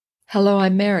Hello,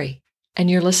 I'm Mary, and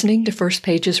you're listening to First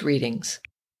Pages Readings.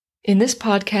 In this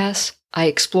podcast, I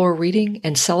explore reading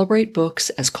and celebrate books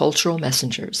as cultural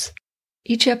messengers.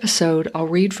 Each episode, I'll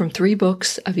read from 3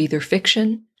 books of either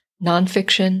fiction,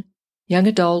 nonfiction, young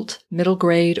adult, middle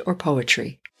grade, or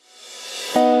poetry.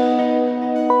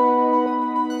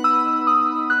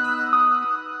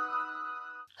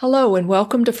 Hello, and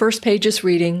welcome to First Pages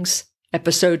Readings,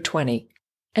 Episode 20.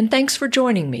 And thanks for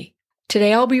joining me.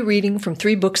 Today I'll be reading from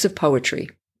 3 books of poetry.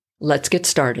 Let's get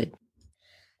started.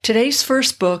 Today's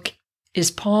first book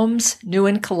is Poems New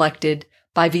and Collected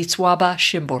by Wisława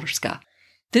Szymborska.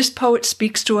 This poet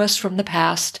speaks to us from the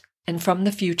past and from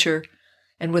the future,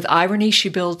 and with irony she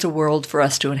builds a world for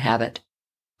us to inhabit.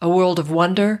 A world of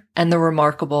wonder and the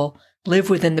remarkable live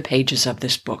within the pages of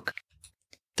this book.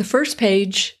 The first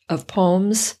page of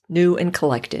Poems New and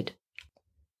Collected.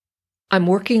 I'm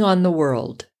working on the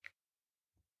world.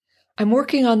 I'm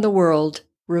working on the world,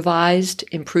 revised,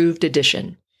 improved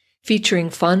edition,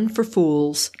 featuring fun for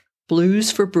fools,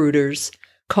 blues for brooders,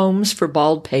 combs for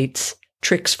bald pates,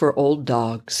 tricks for old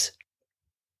dogs.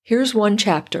 Here's one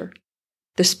chapter,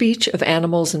 The Speech of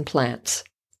Animals and Plants.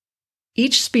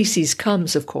 Each species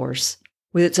comes, of course,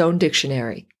 with its own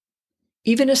dictionary.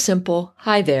 Even a simple,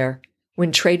 hi there,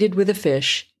 when traded with a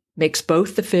fish, makes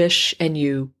both the fish and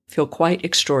you feel quite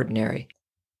extraordinary.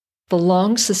 The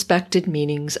long-suspected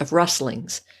meanings of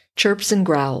rustlings, chirps and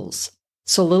growls,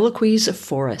 soliloquies of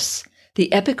forests,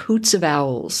 the epic hoots of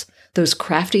owls, those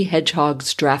crafty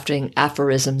hedgehogs drafting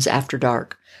aphorisms after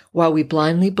dark, while we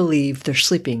blindly believe they're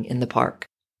sleeping in the park.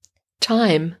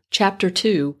 Time, Chapter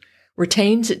 2,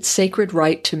 retains its sacred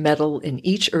right to meddle in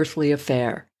each earthly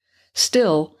affair.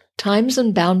 Still, time's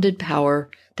unbounded power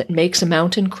that makes a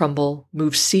mountain crumble,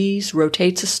 moves seas,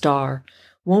 rotates a star,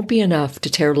 won't be enough to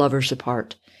tear lovers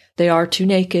apart. They are too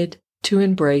naked, too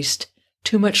embraced,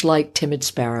 too much like timid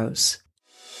sparrows.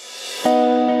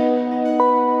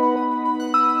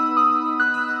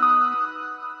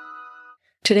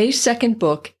 Today's second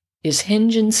book is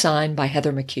Hinge and Sign by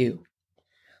Heather McHugh.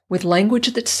 With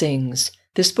language that sings,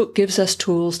 this book gives us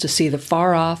tools to see the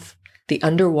far off, the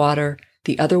underwater,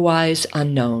 the otherwise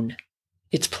unknown.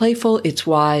 It's playful, it's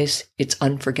wise, it's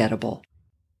unforgettable.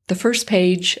 The first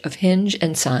page of Hinge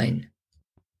and Sign.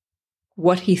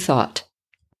 What he thought.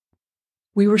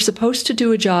 We were supposed to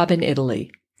do a job in Italy,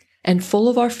 and full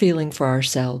of our feeling for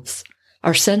ourselves,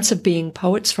 our sense of being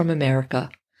poets from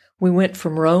America, we went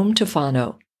from Rome to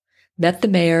Fano, met the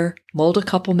mayor, mulled a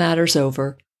couple matters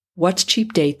over. What's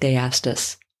cheap date, they asked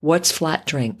us. What's flat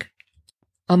drink?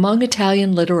 Among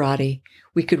Italian literati,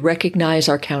 we could recognize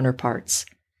our counterparts,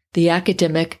 the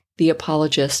academic, the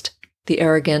apologist, the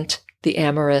arrogant, the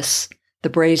amorous, the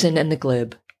brazen, and the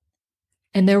glib.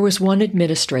 And there was one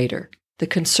administrator, the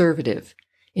conservative,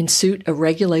 in suit of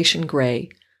regulation gray,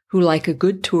 who, like a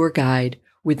good tour guide,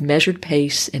 with measured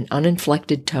pace and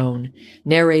uninflected tone,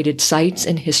 narrated sights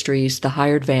and histories the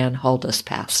hired van hauled us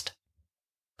past.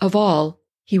 Of all,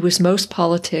 he was most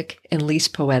politic and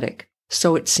least poetic,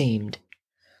 so it seemed.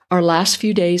 Our last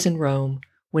few days in Rome,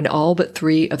 when all but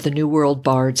 3 of the New World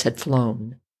bards had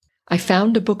flown, I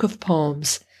found a book of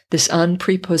poems this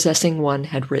unprepossessing one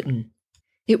had written.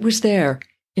 It was there,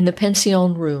 in the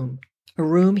pension room, a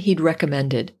room he'd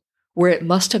recommended, where it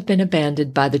must have been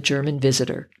abandoned by the German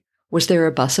visitor. Was there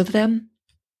a bus of them?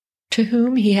 To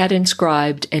whom he had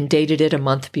inscribed and dated it a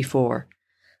month before.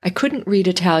 I couldn't read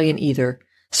Italian either,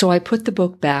 so I put the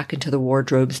book back into the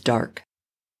wardrobe's dark.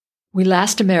 We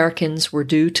last Americans were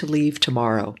due to leave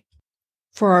tomorrow.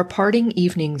 For our parting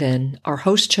evening then, our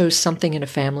host chose something in a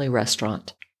family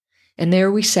restaurant. And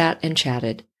there we sat and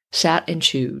chatted, sat and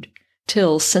chewed,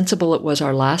 till, sensible it was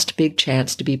our last big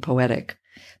chance to be poetic,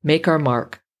 make our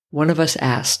mark, one of us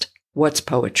asked, "What's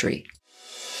poetry?"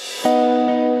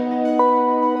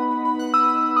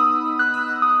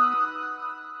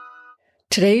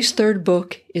 Today's third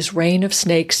book is Reign of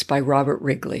Snakes by Robert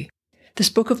Wrigley. This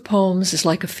book of poems is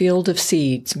like a field of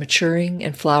seeds maturing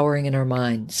and flowering in our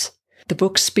minds. The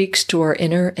book speaks to our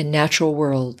inner and natural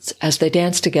worlds as they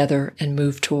dance together and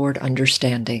move toward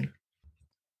understanding.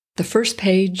 The first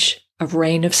page of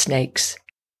Reign of Snakes.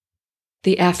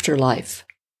 The Afterlife.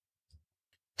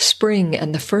 Spring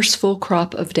and the first full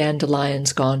crop of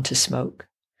dandelions gone to smoke.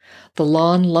 The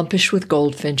lawn lumpish with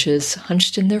goldfinches,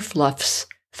 hunched in their fluffs,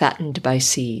 fattened by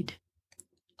seed.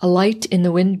 A light in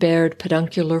the wind-bared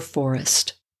peduncular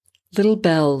forest. Little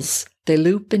bells, they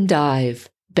loop and dive,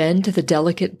 bend the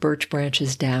delicate birch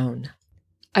branches down.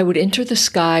 I would enter the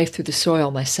sky through the soil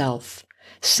myself,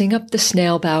 sing up the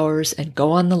snail bowers and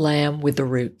go on the lamb with the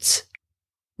roots.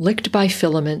 Licked by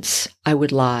filaments, I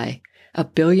would lie, a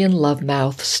billion love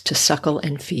mouths to suckle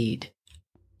and feed.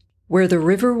 Where the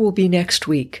river will be next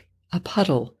week, a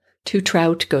puddle, 2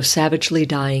 trout go savagely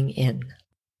dying in.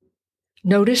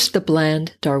 Notice the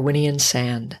bland Darwinian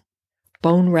sand,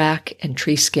 bone rack and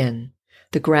tree skin,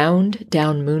 the ground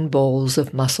down moon bowls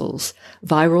of mussels,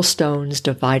 viral stones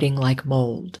dividing like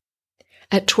mold.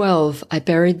 At 12, I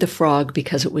buried the frog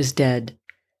because it was dead,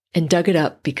 and dug it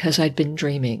up because I'd been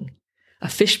dreaming. A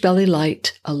fish belly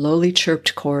light, a lowly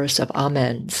chirped chorus of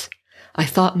amens. I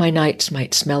thought my nights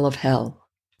might smell of hell.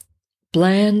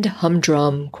 Bland,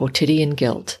 humdrum, quotidian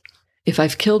guilt. If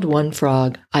I've killed 1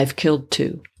 frog, I've killed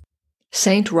 2.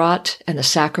 Saint rot and the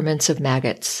sacraments of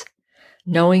maggots.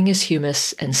 Knowing is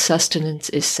humus and sustenance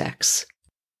is sex.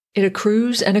 It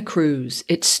accrues and accrues,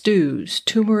 it stews,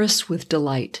 tumorous with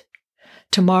delight.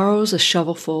 Tomorrow's a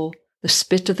shovelful, the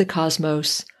spit of the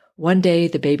cosmos. One day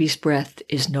the baby's breath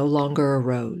is no longer a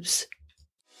rose.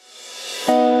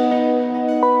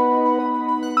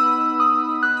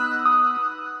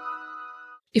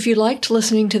 If you liked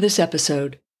listening to this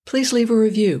episode, please leave a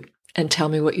review and tell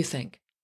me what you think.